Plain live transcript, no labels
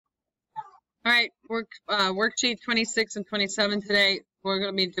All right, worksheet 26 and 27 today. We're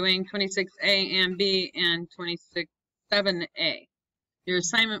going to be doing 26A and B and 26-7A. Your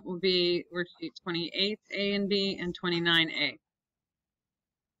assignment will be worksheet 28A and B and 29A. All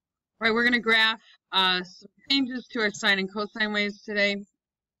right, we're going to graph some changes to our sine and cosine waves today.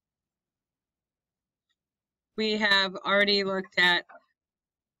 We have already looked at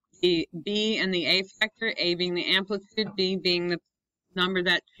the B and the A factor, A being the amplitude, B being the number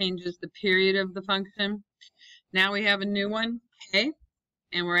that changes the period of the function. Now we have a new one, K,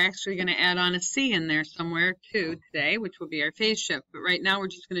 and we're actually going to add on a C in there somewhere too today, which will be our phase shift. But right now we're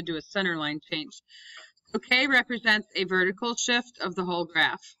just going to do a center line change. So K represents a vertical shift of the whole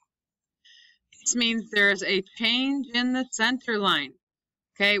graph. This means there's a change in the center line.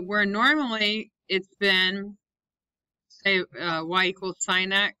 Okay, where normally it's been, say, y equals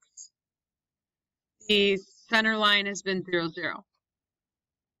sine x, the center line has been 0, 0.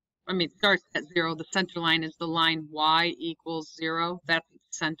 I mean, it starts at 0. The center line is the line y equals 0. That's the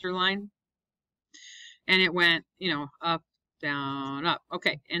center line. And it went, up, down, up.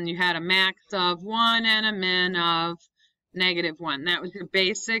 Okay, and you had a max of 1 and a min of -1. That was your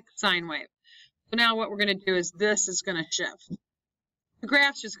basic sine wave. So now what we're going to do is this is going to shift. The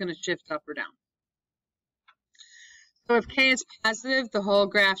graph's just going to shift up or down. So if K is positive, the whole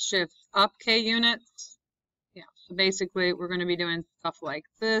graph shifts up K units. Yeah, so basically we're going to be doing stuff like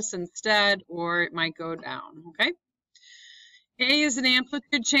this instead, or it might go down, okay? A is an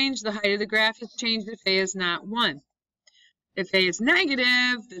amplitude change. The height of the graph is changed if A is not 1. If A is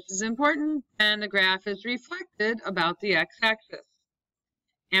negative, this is important, and the graph is reflected about the x-axis.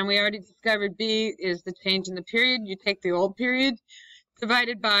 And we already discovered B is the change in the period. You take the old period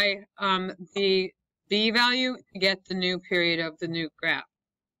divided by the B value to get the new period of the new graph.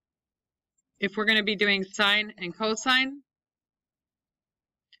 If we're going to be doing sine and cosine,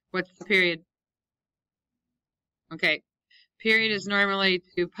 what's the period? Okay, period is normally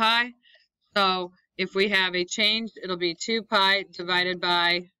 2 pi. So if we have a change, it'll be 2 pi divided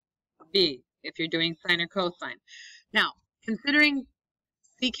by B if you're doing sine or cosine. Now, considering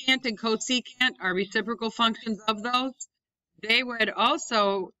secant and cosecant are reciprocal functions of those, they would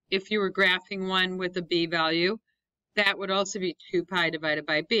also, if you were graphing one with a B value, that would also be 2 pi divided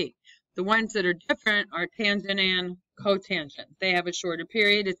by B. The ones that are different are tangent and cotangent. They have a shorter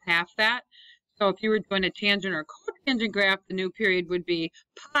period, it's half that. So if you were doing a tangent or cotangent graph, the new period would be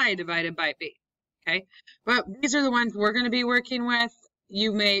pi divided by B. Okay, but these are the ones we're going to be working with.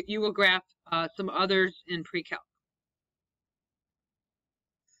 You will graph some others in pre-calc.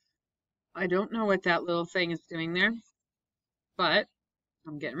 I don't know what that little thing is doing there, but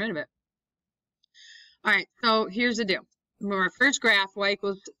I'm getting rid of it. All right, so here's the deal. Our first graph, y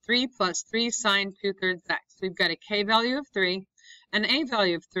equals 3 plus 3 sine 2/3 x. We've got a k value of 3, an a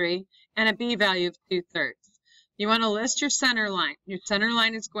value of 3, and a b value of 2/3. You want to list your center line. Your center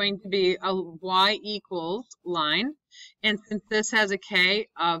line is going to be a y equals line, and since this has a k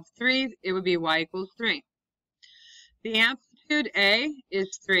of 3, it would be y equals 3. The amplitude A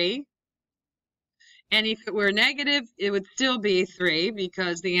is 3, and if it were negative, it would still be 3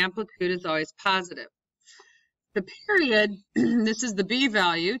 because the amplitude is always positive. The period, this is the b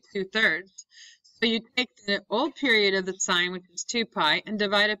value, 2/3. So you take the old period of the sine, which is 2 pi, and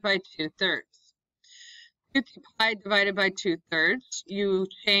divide it by 2/3. 2 pi divided by 2/3, you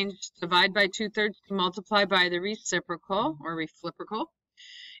change divide by 2/3 to multiply by the reciprocal or refliprical.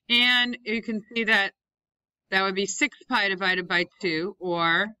 And you can see that that would be 6 pi divided by 2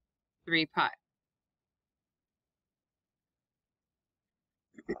 or 3 pi.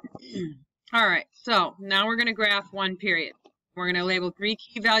 All right, so now we're going to graph one period. We're going to label 3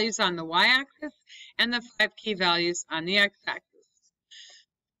 key values on the y-axis and the 5 key values on the x-axis.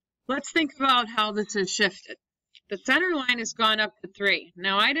 Let's think about how this has shifted. The center line has gone up to 3.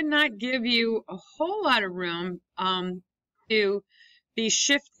 Now, I did not give you a whole lot of room to be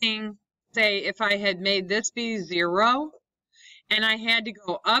shifting. Say, if I had made this be 0, and I had to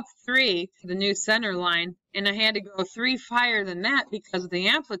go up 3 to the new center line, and I had to go 3 higher than that because of the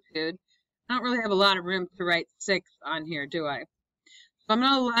amplitude, I don't really have a lot of room to write 6 on here, do I? So I'm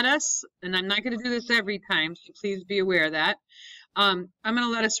going to let us, and I'm not going to do this every time, so please be aware of that. I'm going to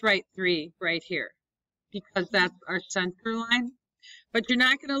let us write 3 right here because that's our center line. But you're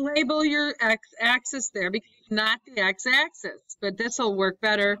not going to label your x-axis there because it's not the x-axis. But this will work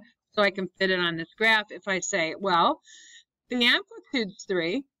better so I can fit it on this graph if I say, well, the amplitude's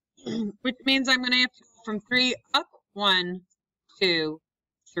 3, which means I'm going to have to go from 3 up 1, 2,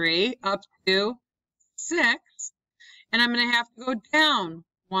 3, up to 6, and I'm going to have to go down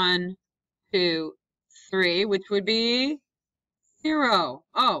 1, 2, 3, which would be 0.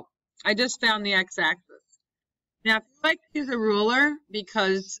 Oh, I just found the x-axis. Now, if you like to use a ruler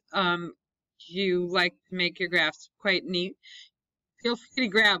because you like to make your graphs quite neat, feel free to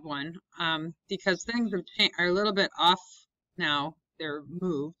grab one because things are a little bit off now. They're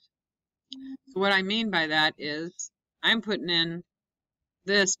moved. So what I mean by that is I'm putting in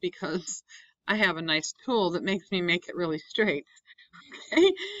this because I have a nice tool that makes me make it really straight,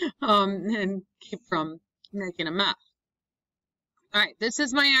 okay, and keep from making a mess. All right, this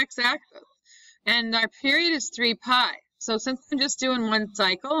is my x-axis, and our period is 3 pi. So since I'm just doing one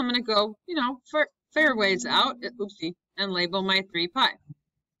cycle, I'm going to go, you know, for fair ways out, oopsie, and label my 3 pi.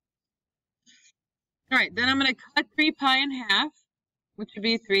 All right, then I'm going to cut 3 pi in half, which would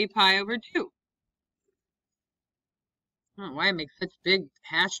be 3 pi over 2. I don't know why I make such big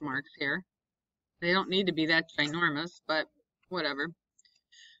hash marks here. They don't need to be that ginormous, but whatever.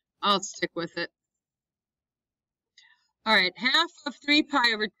 I'll stick with it. All right, half of 3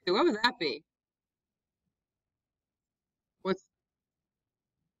 pi over 2. What would that be?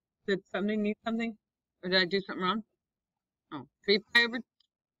 Did somebody need something? Or did I do something wrong? Oh, 3 pi over,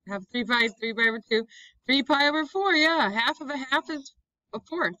 half 3 pi over 2. 3 pi over 4, yeah. Half of a half is a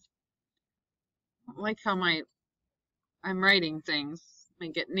fourth. I don't like how I'm writing things. Let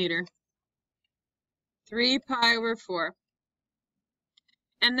me get neater. 3 pi over 4.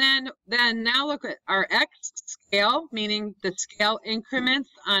 And then now look at our x scale, meaning the scale increments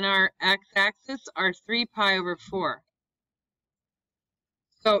on our x-axis are 3 pi over 4.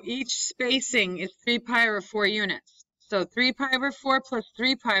 So each spacing is 3 pi over 4 units. So 3 pi over 4 plus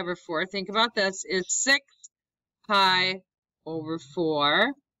 3 pi over 4, think about this, is 6 pi over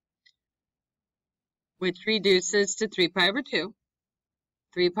 4, which reduces to 3 pi over 2.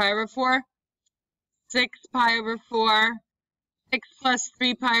 3 pi over 4, 6 pi over 4. 6 plus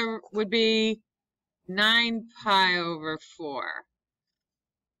 3 pi would be 9 pi over 4.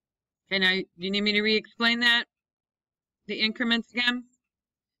 Okay, now you need me to re-explain that? The increments again?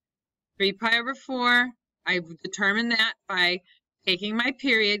 3 pi over 4, I've determined that by taking my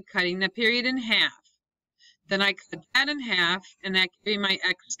period, cutting the period in half. Then I cut that in half, and that gives me my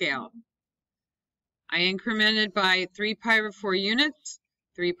x scale. I incremented by 3 pi over 4 units,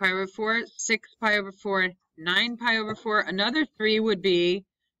 3 pi over 4, 6 pi over 4, 9 pi over 4. Another 3 would be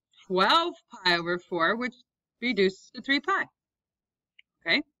 12 pi over 4, which reduces to 3 pi.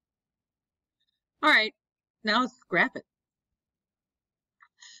 Okay? All right, now let's graph it.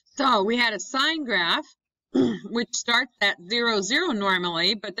 So we had a sine graph, which starts at 0, 0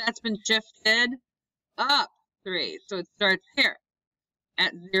 normally, but that's been shifted up 3. So it starts here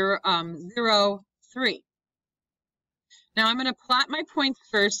at 0, 0, 3. Now I'm going to plot my points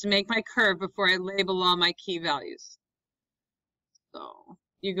first to make my curve before I label all my key values. So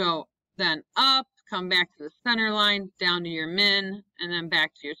you go then up, come back to the center line, down to your min, and then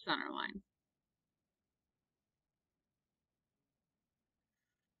back to your center line.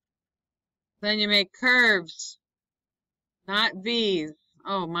 Then you make curves, not V's.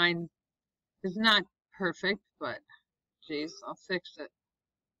 Oh, mine is not perfect, but geez, I'll fix it.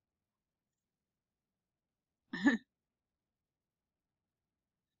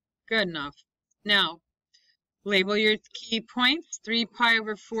 Good enough. Now, label your key points. 3 pi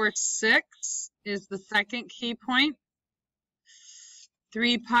over 4, 6 is the second key point.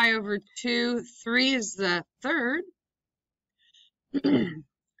 3 pi over 2, 3 is the third.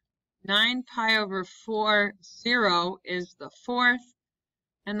 9 pi over 4, 0 is the fourth.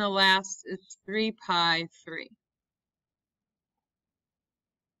 And the last is 3 pi, 3.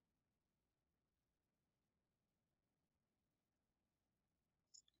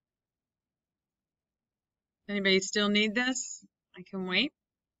 Anybody still need this? I can wait.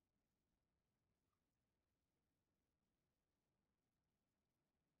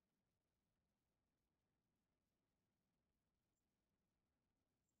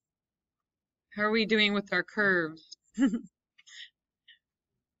 How are we doing with our curves?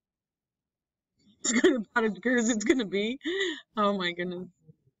 It's about as good as it's going to be. Oh my goodness.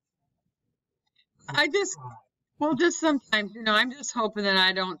 Well, just sometimes, you know, I'm just hoping that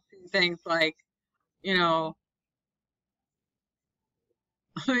I don't see things like, you know,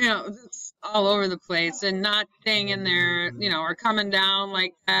 just all over the place and not staying in there, you know, or coming down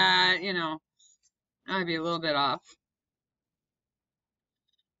like that, you know, I'd be a little bit off.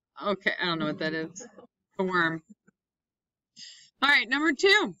 Okay, I don't know what that is. A worm. All right, number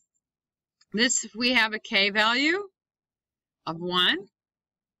 2. We have a K value of 1,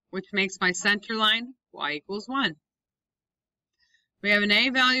 which makes my center line y equals 1. We have an A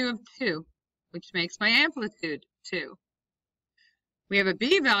value of 2, which makes my amplitude 2. We have a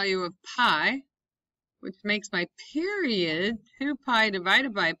B value of pi, which makes my period 2 pi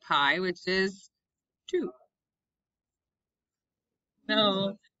divided by pi, which is 2.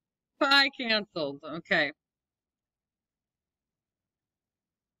 No, pi canceled. Okay.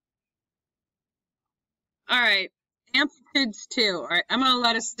 All right, amplitudes 2. All right, I'm going to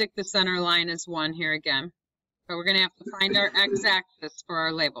let us stick the center line as 1 here again. So we're going to have to find our x-axis for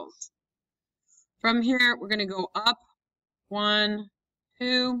our labels. From here, we're going to go up 1,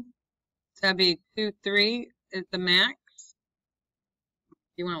 2. So that'd be 2, 3 is the max.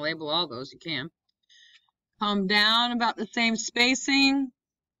 If you want to label all those, you can. Come down about the same spacing.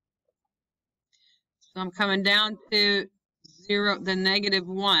 So I'm coming down to 0, the negative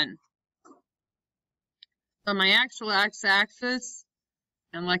 1. So my actual x-axis,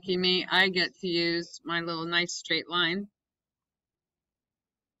 and lucky me, I get to use my little nice straight line.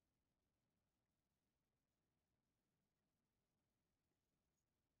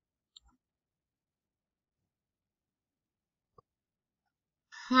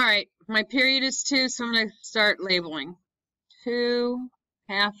 All right, my period is 2, so I'm going to start labeling. 2,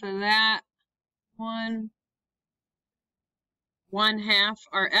 half of that, 1, 1/2.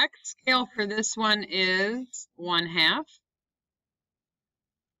 Our x scale for this one is 1/2.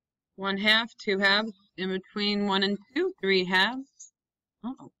 1/2, 2 halves, in between 1 and 2, 3 halves.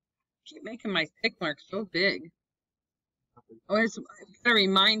 Oh, keep making my tick marks so big. Always gotta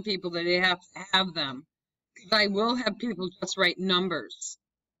remind people that they have to have them, because I will have people just write numbers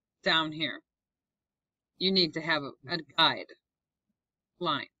down here. You need to have a guide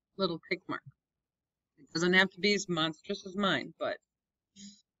line, little tick mark. It doesn't have to be as monstrous as mine, but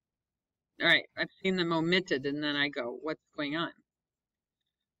all right, I've seen them omitted, and then I go, what's going on?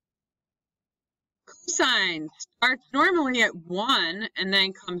 Cosine starts normally at 1 and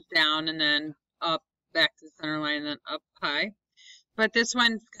then comes down and then up back to the center line and then up pi. But this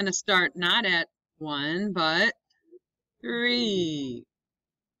one's going to start not at 1, but 3.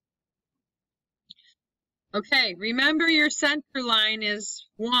 Okay, remember your center line is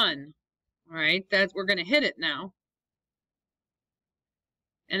 1. All right, we're going to hit it now.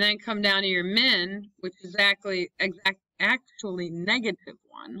 And then come down to your min, which is actually negative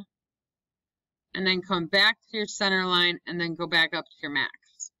 1. And then come back to your center line and then go back up to your max.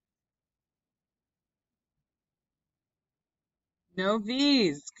 No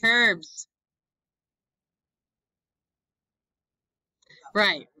V's, curves.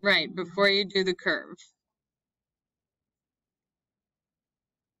 Right, before you do the curve.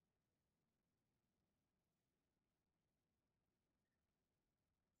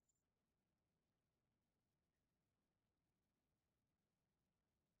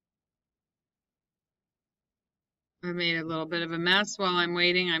 I made a little bit of a mess while I'm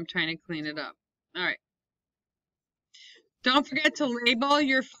waiting. I'm trying to clean it up. All right. Don't forget to label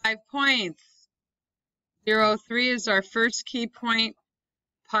your 5 points. 0, 3 is our first key point.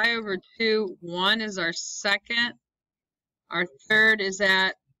 Pi over 2, 1 is our second. Our third is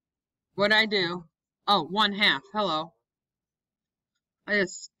at, what'd I do? Oh, 1/2. Hello. I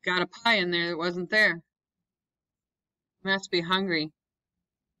just got a pi in there that wasn't there. Must be hungry.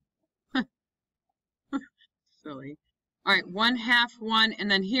 Silly. All right, 1/2, 1,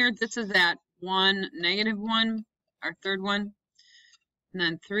 and then here, this is at 1, negative 1, our third one. And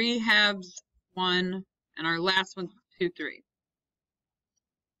then 3 halves, 1, and our last one's 2, 3.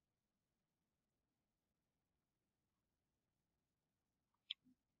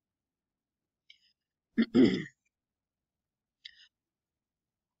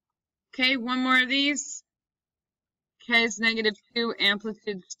 Okay, one more of these. K is negative 2,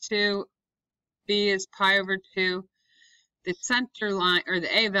 amplitude's 2, B is pi over 2. The center line, or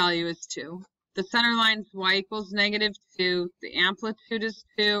the A value is 2. The center line is y equals negative 2. The amplitude is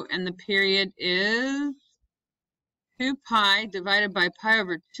 2, and the period is 2 pi divided by pi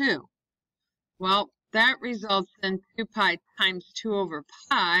over 2. Well, that results in 2 pi times 2 over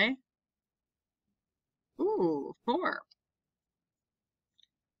pi. Ooh, 4.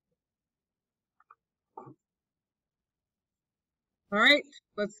 All right,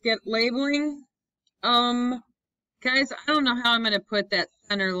 let's get labeling. Guys, I don't know how I'm going to put that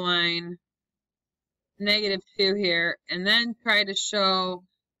center line negative 2 here and then try to show,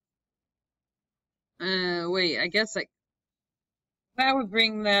 wait, I guess that would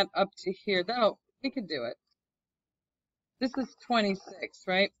bring that up to here. Though, we could do it. This is 26,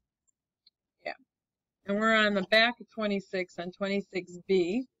 right? Yeah. And we're on the back of 26 on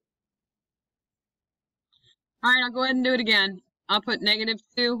 26B. All right, I'll go ahead and do it again. I'll put negative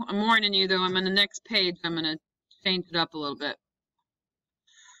 2. I'm warning you, though, I'm on the next page. I'm going to change it up a little bit.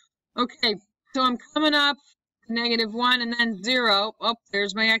 Okay, so I'm coming up to negative 1 and then 0. Oh,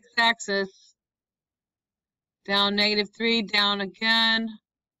 there's my x-axis. Down -3, down again.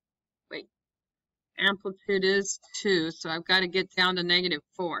 Wait, amplitude is 2, so I've got to get down to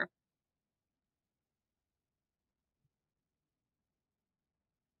 -4.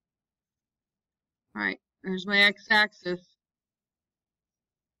 All right, there's my x-axis.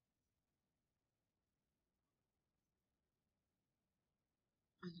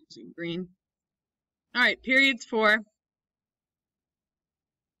 I'm using green. All right, period's 4.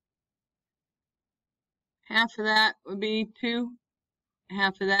 Half of that would be 2.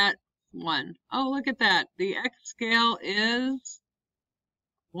 Half of that, 1. Oh, look at that. The x scale is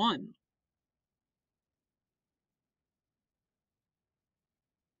 1.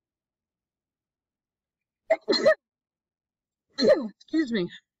 Excuse me.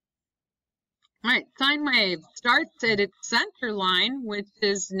 All right, sine wave starts at its center line, which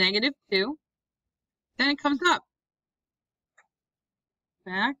is -2. Then it comes up.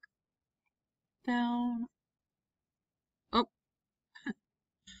 Back, down. Oh,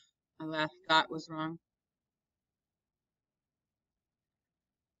 my last dot was wrong.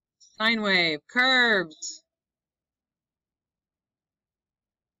 Sine wave, curves.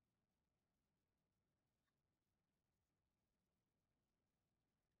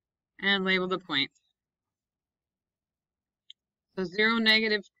 And label the points. So 0,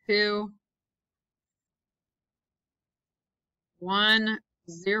 -2, 1,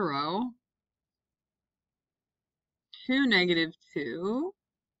 0, 2, -2,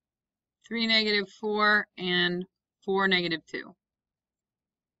 3, -4, and 4, -2.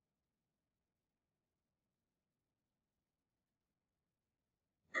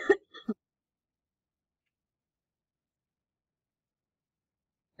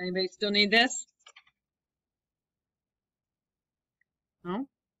 Anybody still need this? No?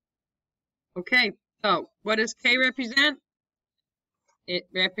 Okay, so what does K represent? It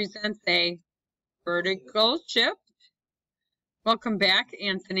represents a vertical shift. Welcome back,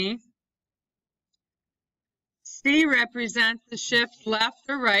 Anthony. C represents the shift left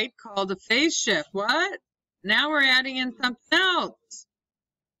or right called a phase shift. What? Now we're adding in something else.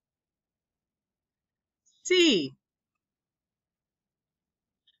 C.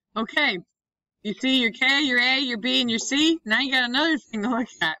 Okay, you see your K, your A, your B, and your C. Now you got another thing to look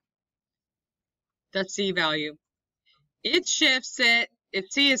at. The C value. It shifts it.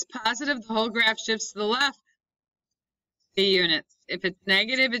 If C is positive, the whole graph shifts to the left. C units. If it's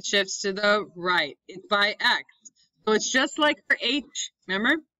negative, it shifts to the right. It's by X. So it's just like our H,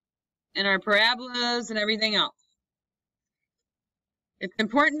 remember? And our parabolas and everything else. It's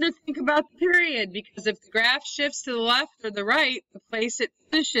important to think about the period because if the graph shifts to the left or the right, the place it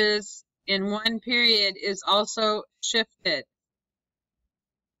finishes in one period is also shifted.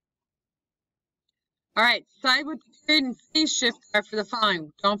 All right, decide what the period and phase shift are for the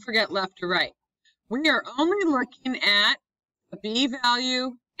following. Don't forget left or right. We are only looking at the B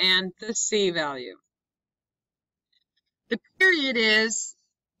value and the C value. The period is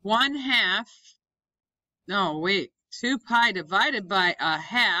 2 pi divided by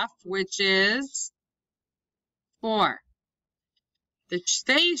 1/2, which is 4. The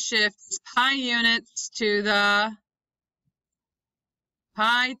phase shift is pi units to the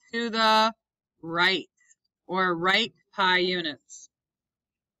pi to the right, or right pi units.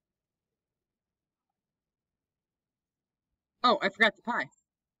 Oh, I forgot the pi.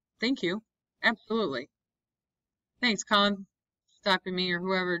 Thank you. Absolutely. Thanks, Colin, stopping me, or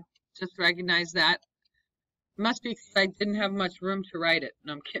whoever just recognized that. It must be because I didn't have much room to write it.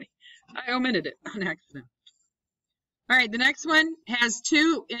 No, I'm kidding. I omitted it on accident. All right, the next one has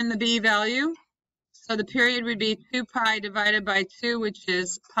 2 in the B value. So the period would be 2 pi divided by 2, which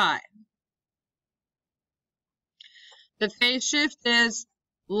is pi. The phase shift is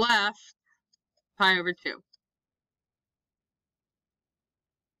left pi over 2.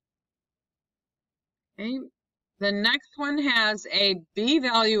 Okay. The next one has a B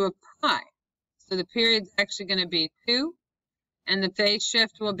value of pi. So the period is actually going to be 2, and the phase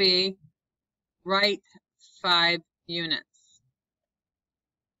shift will be right 5 units.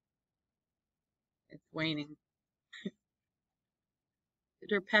 It's waning.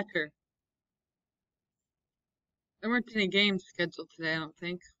 Pitter petter. There weren't any games scheduled today, I don't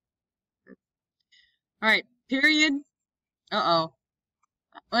think. All right, period. Uh-oh.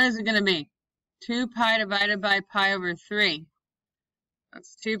 What is it going to be? 2 pi divided by pi over 3.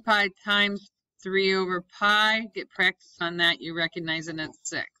 That's 2 pi times 3 over pi. Get practice on that. You recognize it at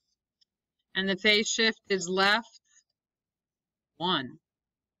 6. And the phase shift is left 1.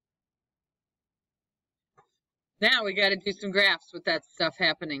 Now we got to do some graphs with that stuff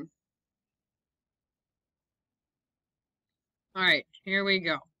happening. All right, here we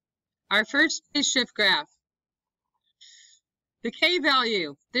go. Our first phase shift graph. The k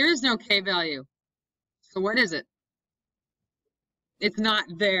value, there is no k value. So what is it? It's not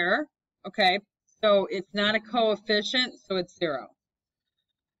there, okay? So it's not a coefficient, so it's 0.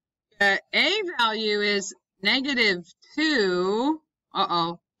 The a value is -2.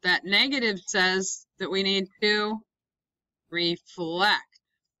 Uh-oh, that negative says that we need to reflect.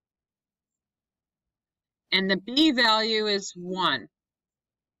 And the b value is 1.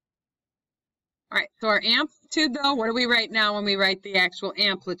 All right, so our amplitude, though, what do we write now when we write the actual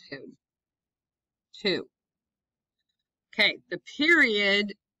amplitude? 2. Okay, the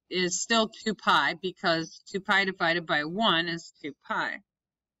period is still 2 pi because 2 pi divided by 1 is 2 pi.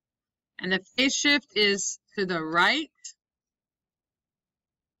 And the phase shift is to the right.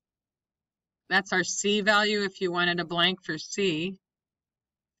 That's our c value if you wanted a blank for c.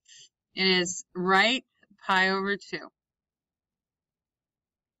 It is right pi over 2.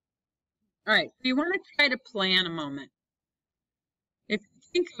 All right, so you want to try to plan a moment. If you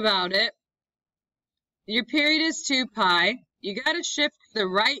think about it, your period is 2 pi. You got to shift to the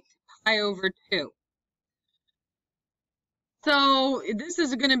right pi over 2. So this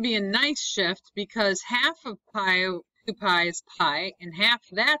is going to be a nice shift because half of 2 pi is pi, and half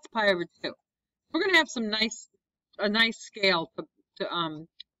of that's pi over 2. We're going to have a nice scale to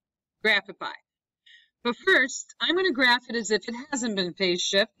graph it by. But first, I'm going to graph it as if it hasn't been phase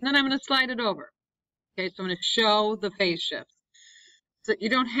shift, and then I'm going to slide it over. Okay, so I'm going to show the phase shift. So you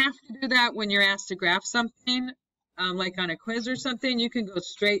don't have to do that when you're asked to graph something, like on a quiz or something. You can go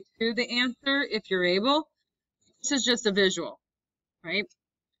straight to the answer if you're able. This is just a visual, right?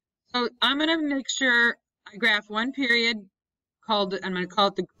 So I'm going to make sure I graph one period I'm going to call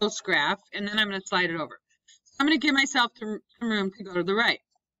it the ghost graph, and then I'm going to slide it over. So I'm going to give myself some room to go to the right.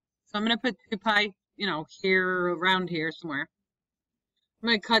 So I'm going to put 2 pi, here, around here somewhere. I'm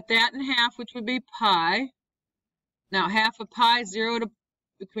going to cut that in half, which would be pi. Now, half of pi,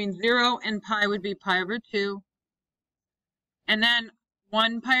 between 0 and pi would be pi over 2. And then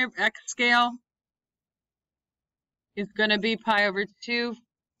 1 pi over x scale is going to be pi over 2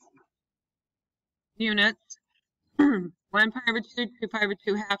 units. 1 pi over 2, 2 pi over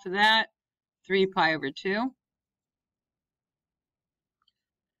 2, half of that, 3 pi over 2.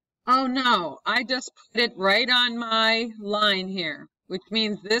 Oh no, I just put it right on my line here, which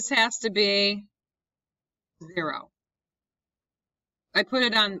means this has to be 0.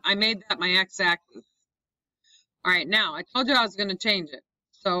 I made that my x-axis. All right, now, I told you I was going to change it.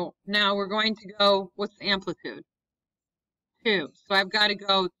 So now we're going to go, what's the amplitude? 2. So I've got to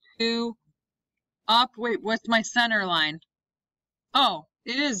go 2 up. Wait, what's my center line? Oh,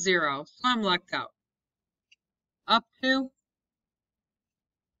 it is 0, so I'm lucked out. Up 2.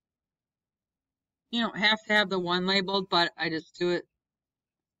 You don't have to have the 1 labeled, but I just do it.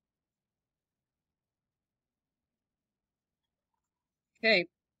 Okay.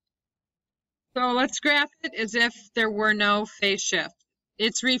 So let's graph it as if there were no phase shift.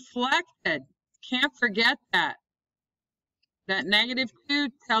 It's reflected. Can't forget that. That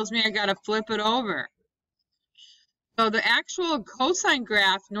 -2 tells me I got to flip it over. So the actual cosine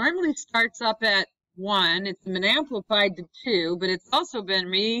graph normally starts up at 1. It's been amplified to 2, but it's also been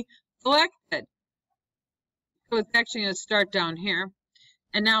reflected. So it's actually going to start down here.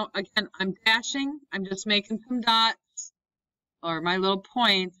 And now, again, I'm dashing. I'm just making some dots or my little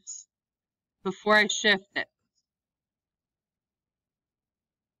points before I shift it.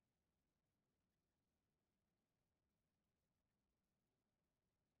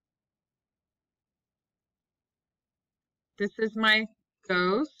 This is my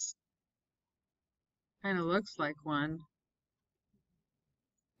ghost. Kind of looks like one.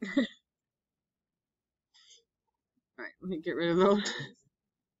 All right, let me get rid of those.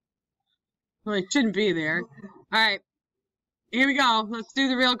 Well, it shouldn't be there. All right, here we go. Let's do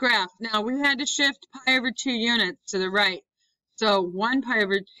the real graph. Now, we had to shift pi over 2 units to the right. So 1 pi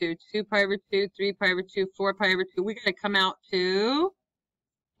over 2, 2 pi over 2, 3 pi over 2, 4 pi over 2. We got to come out to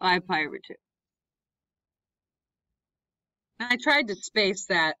 5 pi over 2. And I tried to space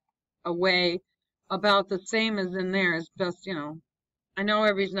that away about the same as in there. It's just, I know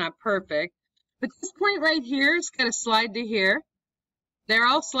everybody's not perfect. But this point right here is going to slide to here. They're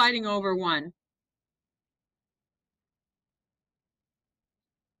all sliding over 1.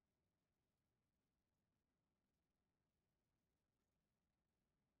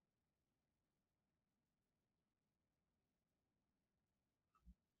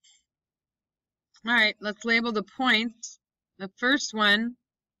 All right, let's label the points. The first one,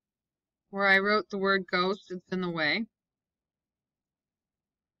 where I wrote the word ghost, it's in the way.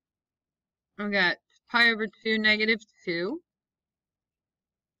 I've got pi over 2, -2.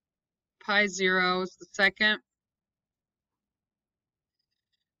 Pi 0 is the second.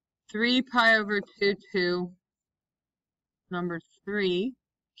 3 pi over 2 to number 3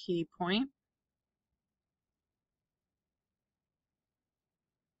 key point.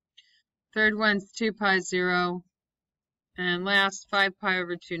 Third one's 2 pi 0. And last, 5 pi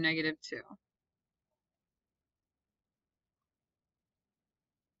over 2 negative 2.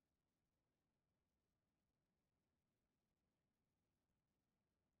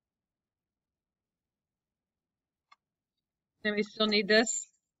 Anybody still need this?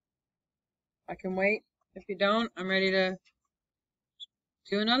 I can wait. If you don't, I'm ready to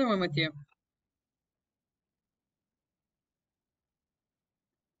do another one with you.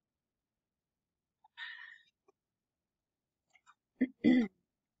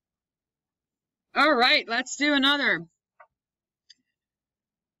 All right, let's do another.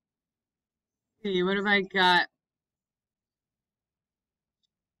 Let's see, what have I got?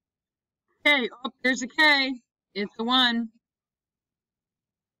 K. Oh, there's a K. It's a 1.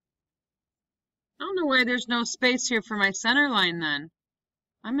 I don't know why there's no space here for my center line then.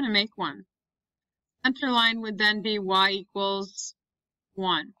 I'm going to make one. Center line would then be y equals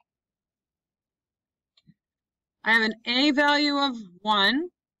 1. I have an A value of 1,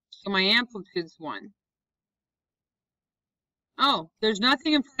 so my amplitude's 1. Oh, there's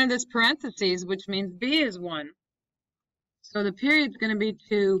nothing in front of this parentheses, which means B is 1. So the period's going to be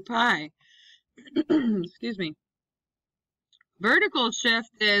 2 pi. Excuse me. Vertical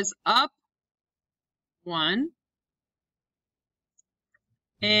shift is up 1.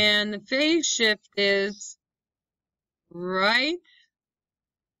 And the phase shift is right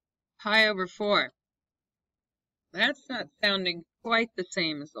pi over 4. That's not sounding quite the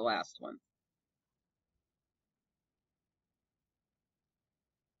same as the last one.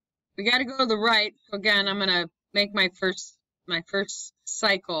 We got to go to the right. So again, I'm going to make my first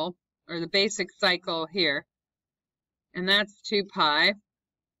cycle, or the basic cycle here. And that's 2 pi.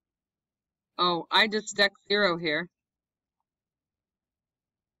 Oh, I just stuck 0 here.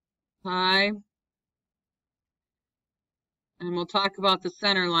 Pi. And we'll talk about the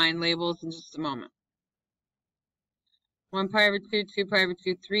center line labels in just a moment. 1 pi over 2, 2 pi over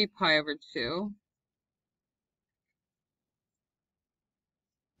 2, 3 pi over 2.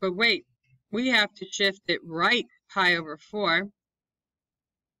 But wait, we have to shift it right pi over 4.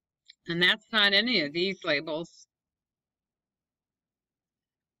 And that's not any of these labels.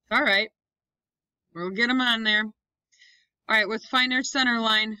 All right, we'll get them on there. All right, let's find our center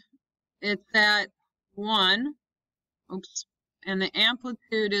line. It's at 1. Oops. And the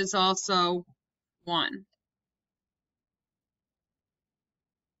amplitude is also 1.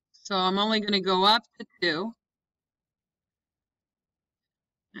 So I'm only going to go up to 2.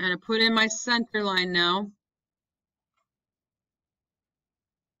 I'm going to put in my center line now.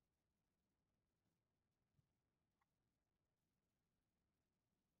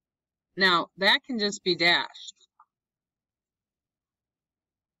 Now, that can just be dashed.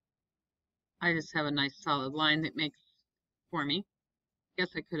 I just have a nice solid line that makes for me. Guess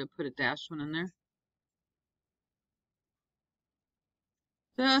I could have put a dashed one in there.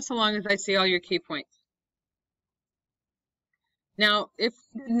 Just so long as I see all your key points. Now, if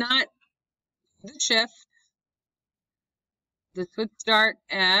we did not do the shift, this would start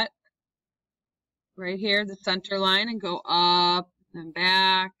at right here, the center line, and go up and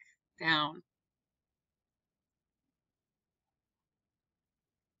back, down.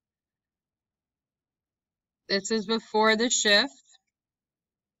 This is before the shift.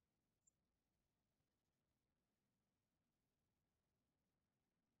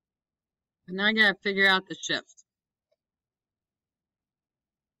 And now I gotta figure out the shift.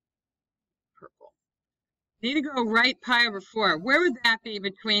 Purple. Need to go right pi over 4. Where would that be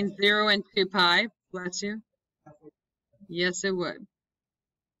between 0 and 2 pi? Bless you. Yes, it would.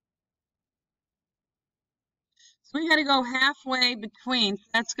 So we got to go halfway between. So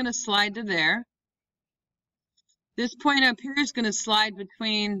that's going to slide to there. This point up here is going to slide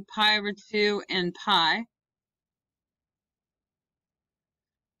between pi over 2 and pi.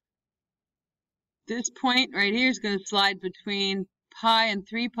 This point right here is going to slide between pi and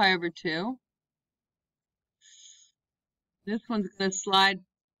 3 pi over 2. This one's going to slide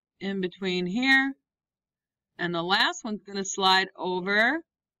in between here. And the last one's going to slide over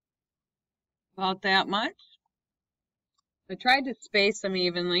about that much. I tried to space them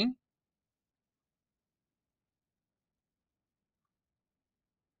evenly.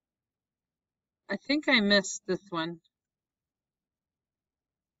 I think I missed this one.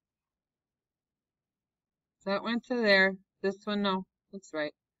 That went to there. This one, no. That's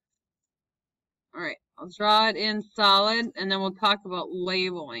right. All right. I'll draw it in solid, and then we'll talk about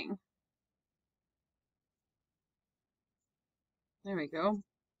labeling. There we go.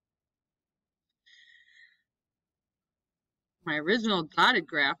 My original dotted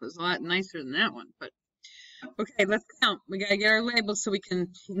graph was a lot nicer than that one, but okay, let's count. We got to get our labels so we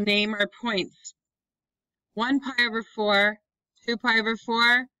can name our points. 1 pi over 4, 2 pi over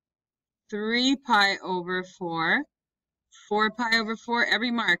 4, 3 pi over 4, 4 pi over 4,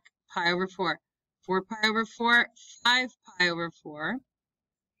 every mark, pi over 4, 4 pi over 4, 5 pi over 4,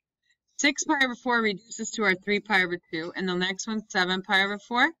 6 pi over 4 reduces to our 3 pi over 2, and the next one, 7 pi over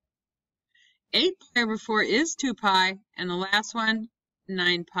 4. 8 pi over 4 is 2 pi, and the last one,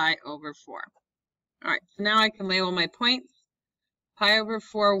 9 pi over 4. All right, so now I can label my points. Pi over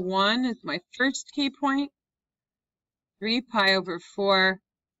 4, 1 is my first key point. 3 pi over 4,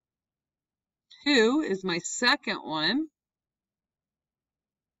 2 is my second one.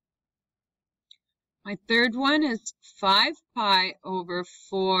 My third one is 5 pi over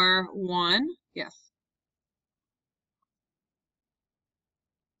 4, 1. Yes.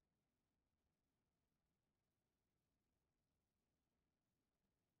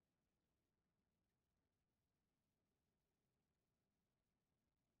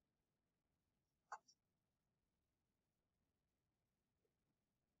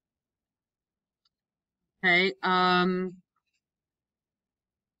 Okay,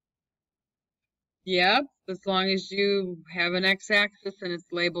 yep, as long as you have an x-axis and it's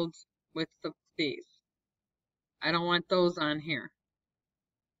labeled with these. I don't want those on here.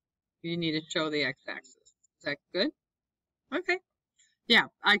 You need to show the x-axis. Is that good? Okay. Yeah,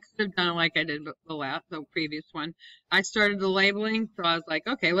 I could have done it like I did the previous one. I started the labeling, so I was like,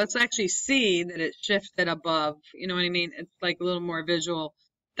 okay, let's actually see that it shifted above. You know what I mean? It's like a little more visual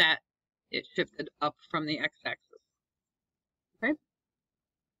that it shifted up from the x-axis. Okay?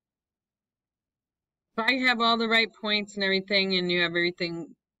 If I have all the right points and everything, and you have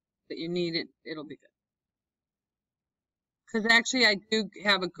everything that you need, it'll be good. Because actually, I do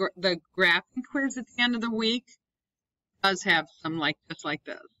have the graphing quiz at the end of the week. Does have some just like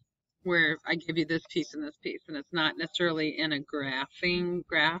this, where I give you this piece and this piece, and it's not necessarily in a graphing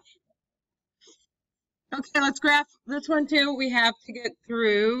graph. Okay, let's graph this one too. We have to get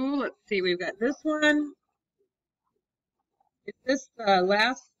through. Let's see, we've got this one. Is this the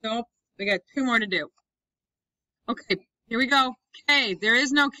last? Nope, we got 2 more to do. Okay, here we go. K, there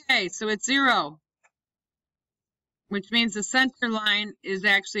is no K, so it's 0, which means the center line is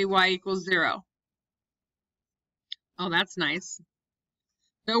actually y equals 0. Oh, that's nice.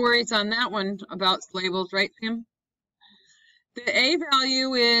 No worries on that one about labels, right, Tim? The A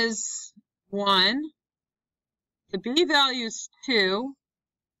value is 1. The B value is 2.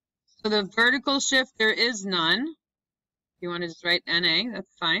 So the vertical shift, there is none. If you want to just write NA,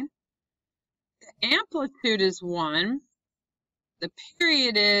 that's fine. The amplitude is 1. The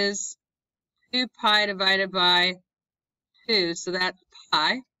period is 2 pi divided by 2, so that's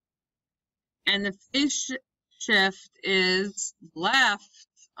pi. And the phase shift is left,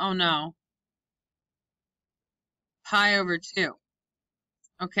 oh no, pi over 2.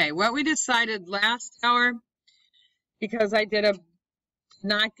 Okay, what we decided last hour, because I did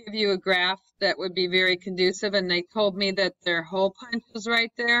not give you a graph that would be very conducive, and they told me that their hole punch was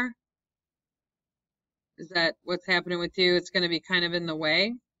right there. Is that what's happening with you? It's going to be kind of in the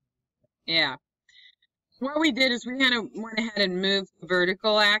way. Yeah. What we did is we kind of went ahead and moved the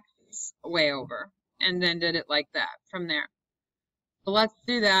vertical axis way over, and then did it like that from there. So let's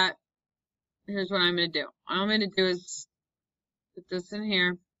do that. Here's what I'm going to do. All I'm going to do is put this in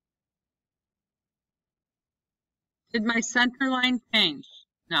here. Did my center line change?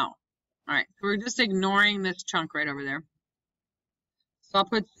 No. All right, so we're just ignoring this chunk right over there. So I'll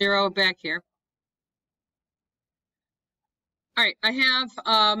put 0 back here. All right, I have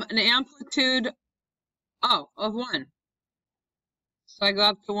an amplitude, of 1. So I go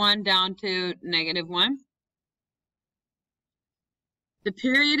up to 1, down to -1. The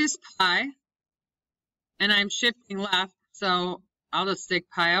period is pi, and I'm shifting left, so I'll just stick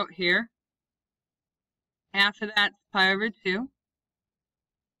pi out here. Half of that's pi over 2.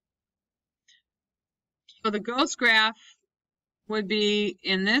 So the ghost graph would be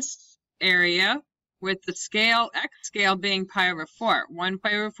in this area with the scale, x scale being pi over 4. 1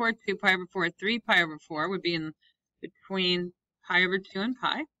 pi over 4, 2 pi over 4, 3 pi over 4 would be in between pi over 2 and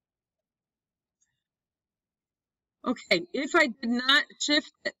pi. Okay, if I did not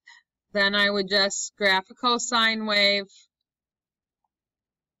shift it, then I would just graph a cosine wave.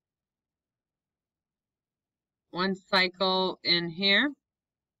 One cycle in here.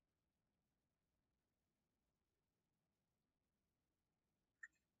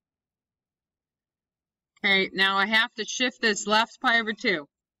 Okay, now I have to shift this left pi over 2.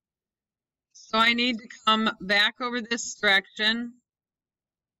 So I need to come back over this direction.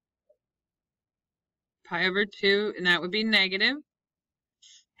 pi over 2, and that would be negative.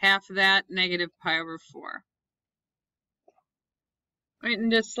 Half of that, negative pi over 4. All right,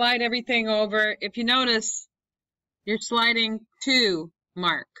 and just slide everything over. If you notice, you're sliding 2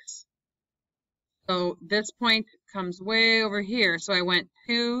 marks. So this point comes way over here. So I went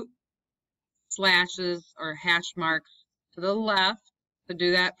 2 slashes or hash marks to the left to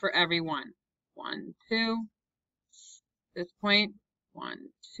do that for every one. 1, 2. This point, 1,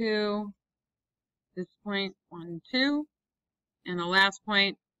 2. This point, 1, 2. And the last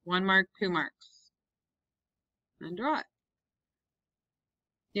point, 1 mark, 2 marks. And draw it.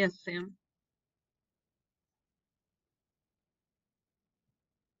 Yes, Sam.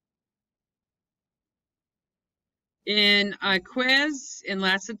 In a quiz,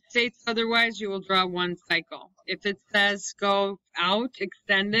 unless it states otherwise, you will draw 1 cycle. If it says go out,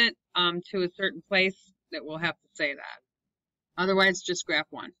 extend it to a certain place, it will have to say that. Otherwise, just graph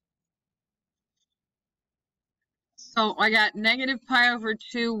 1. So I got negative pi over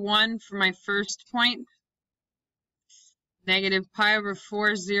 2, 1 for my first point. Negative pi over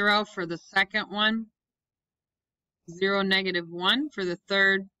 4, 0 for the second one. 0, negative 1 for the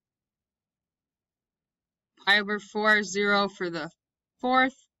third. Pi over 4, 0 for the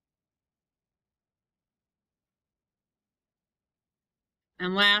fourth.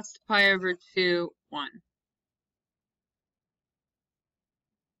 And last, pi over 2, 1.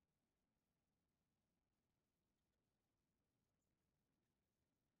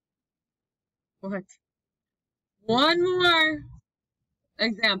 What? One more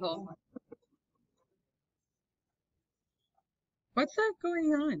example. What's that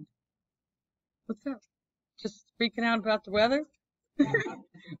going on? What's up? Just freaking out about the weather?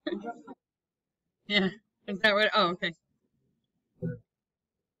 Yeah. Is that what? Oh, okay.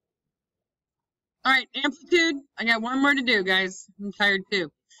 All right, amplitude. I got one more to do, guys. I'm tired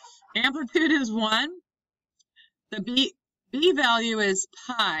too. Amplitude is 1. The B value is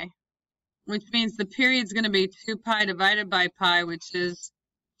pi, which means the period is going to be 2 pi divided by pi, which is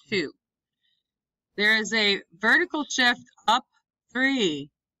 2. There is a vertical shift up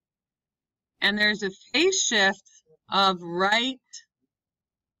 3. And there's a phase shift of right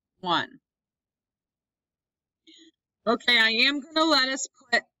 1. Okay, I am going to let us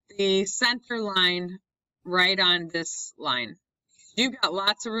put the center line right on this line. You've got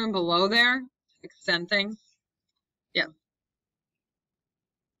lots of room below there to extend things. Yeah.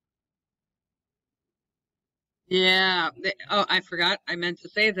 Yeah. Oh, I forgot. I meant to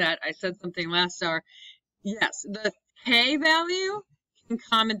say that. I said something last hour. Yes, the K value can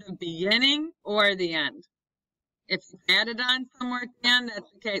come at the beginning or the end. If it's added on somewhere at the end,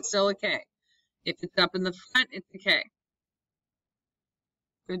 that's a K. It's still a K. If it's up in the front, it's a K.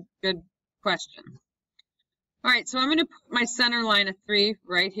 Good question. All right, so I'm going to put my center line of 3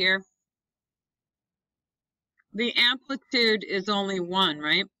 right here. The amplitude is only 1,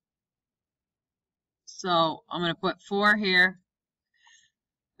 right? So I'm going to put 4 here.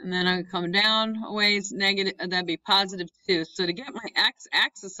 And then I'm going to come down a ways, negative, that'd be positive 2. So to get my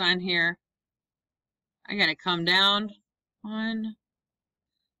x-axis on here, I got to come down 1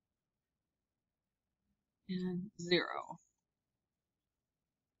 and 0.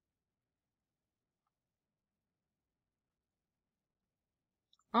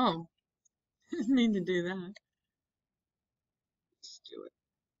 Oh, didn't mean to do that. Let's do it.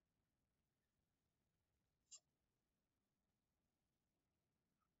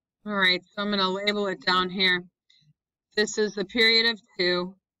 All right, so I'm going to label it down here. This is the period of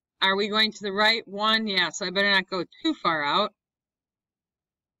 2. Are we going to the right 1? Yeah, so I better not go too far out.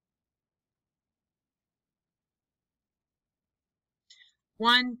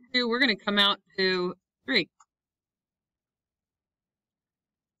 One, 2, we're going to come out to 3.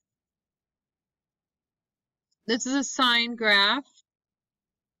 This is a sine graph.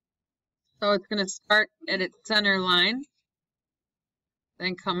 So it's going to start at its center line,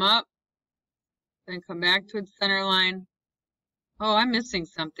 then come up, then come back to its center line. Oh, I'm missing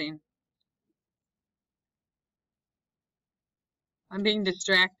something. I'm being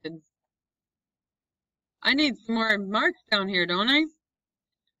distracted. I need some more marks down here, don't I?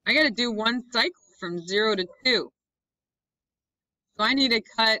 I got to do 1 cycle from 0 to 2. So I need to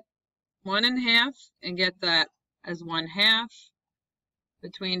cut 1 1/2 and get that as 1/2.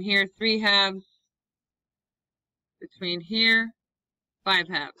 Between here, 3 halves. Between here, 5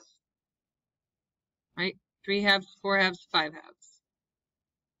 halves. Right? 3 halves, 4 halves, 5 halves.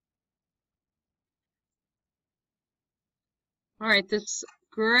 All right, this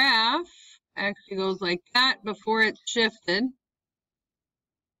graph actually goes like that before it's shifted.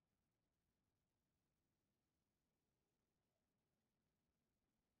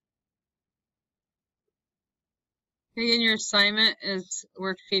 Okay, and your assignment is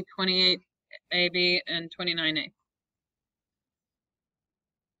worksheet 28AB and 29A.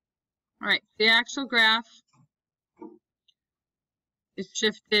 All right, the actual graph is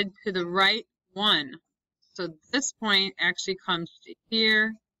shifted to the right one. So this point actually comes to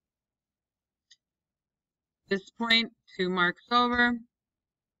here. This point 2 marks over.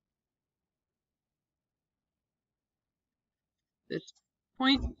 This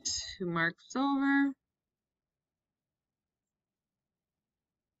point 2 marks over.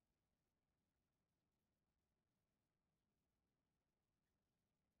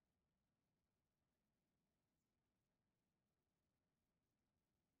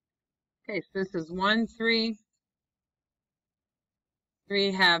 Okay, so this is 1, 3.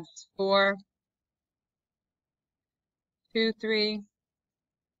 3 halves 4. 2, 3.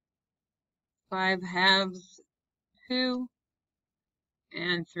 5 halves 2.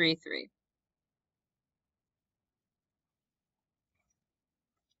 And 3, 3.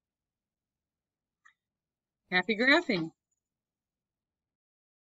 Happy graphing!